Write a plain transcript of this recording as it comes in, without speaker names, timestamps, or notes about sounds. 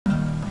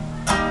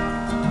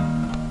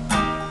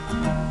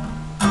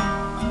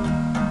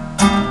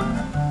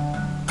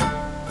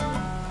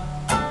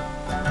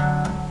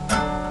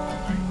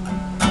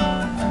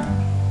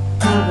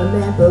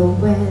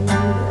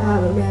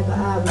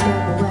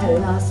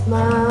lost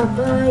my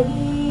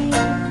mind.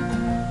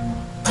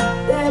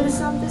 There was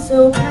something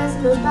so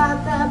pleasant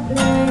about that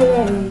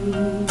place.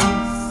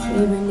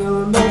 Even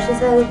your emotions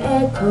had an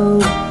echo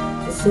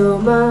in so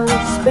much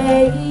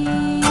space.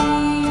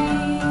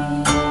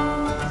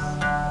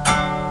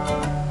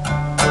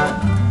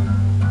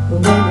 But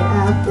when you're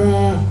out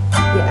there,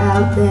 yeah,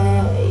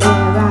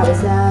 I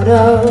was out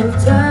of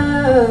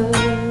touch.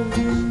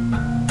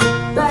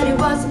 But it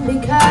wasn't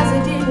because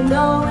I didn't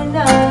know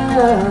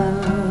enough.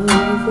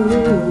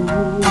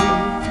 Ooh,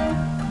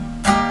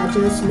 I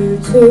just knew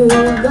too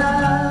much.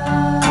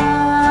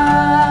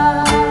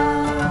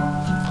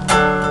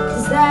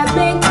 Does that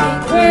make me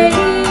crazy?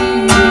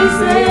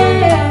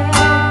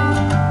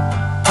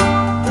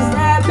 Does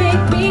that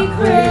make me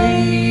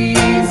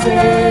crazy?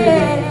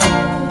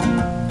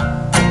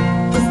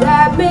 Does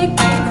that make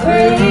me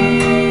crazy?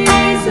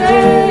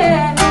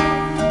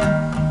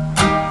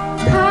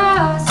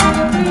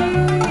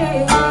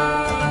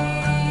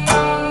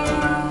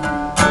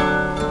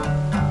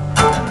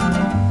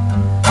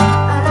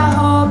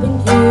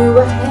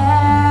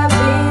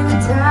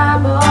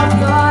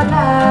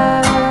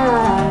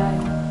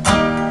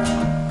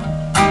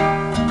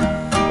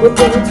 Well,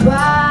 think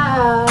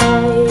twice.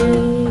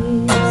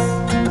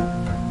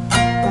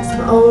 That's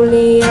my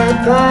only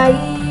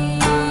advice.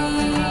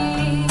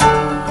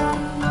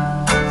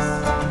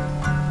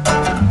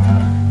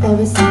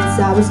 Ever since I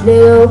was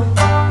little,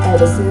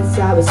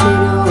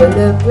 it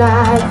looked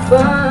like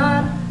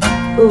fun.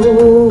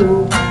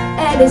 Ooh,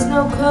 and it's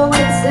no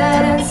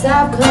coincidence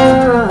I've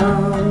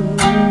come.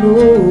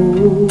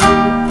 Ooh,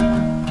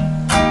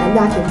 and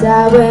I can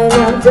die when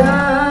I'm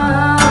done.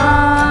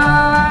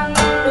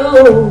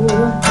 Ooh,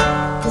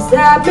 does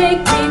that make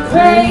me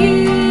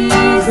crazy?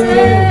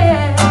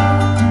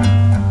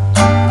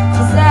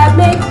 Does that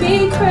make me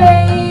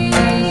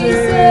crazy?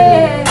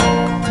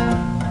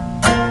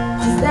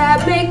 Does that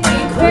make me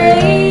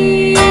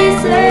crazy?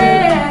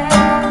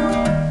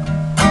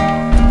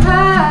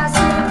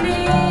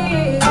 Possibly.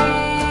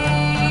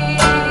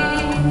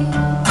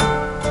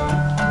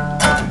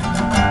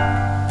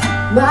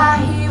 My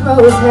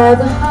heroes have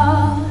the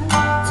heart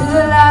to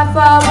the life I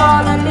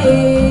wanna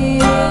live.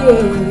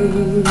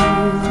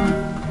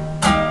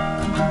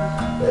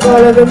 But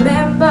all I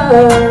remember,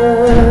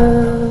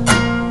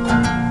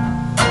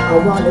 I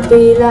wanna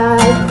be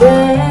like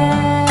them.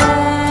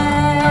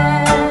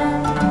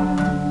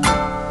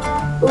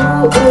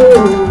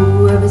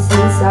 Ooh, ever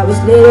since I was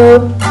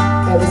little,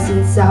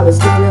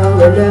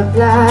 it looked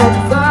like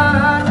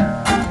fun.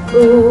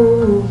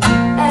 Ooh,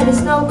 and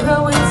it's no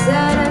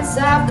coincidence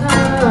I've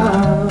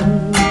come.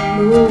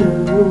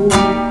 Ooh,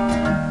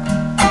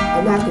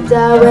 and I can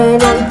die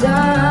when I'm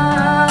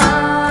done.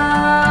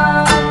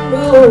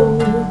 Ooh,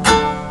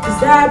 does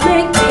that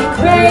make me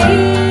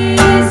crazy?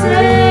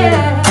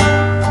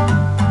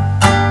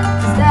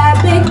 Does that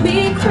make me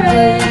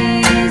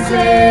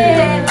crazy?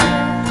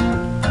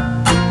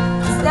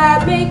 Does that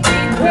make me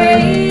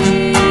crazy?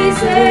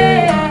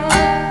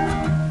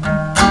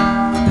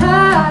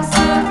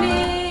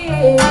 Possibly.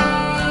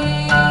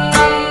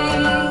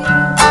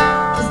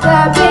 Does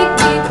that make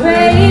me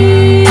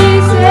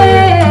crazy?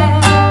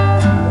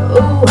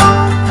 Ooh,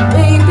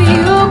 maybe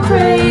you're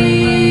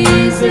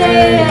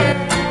crazy.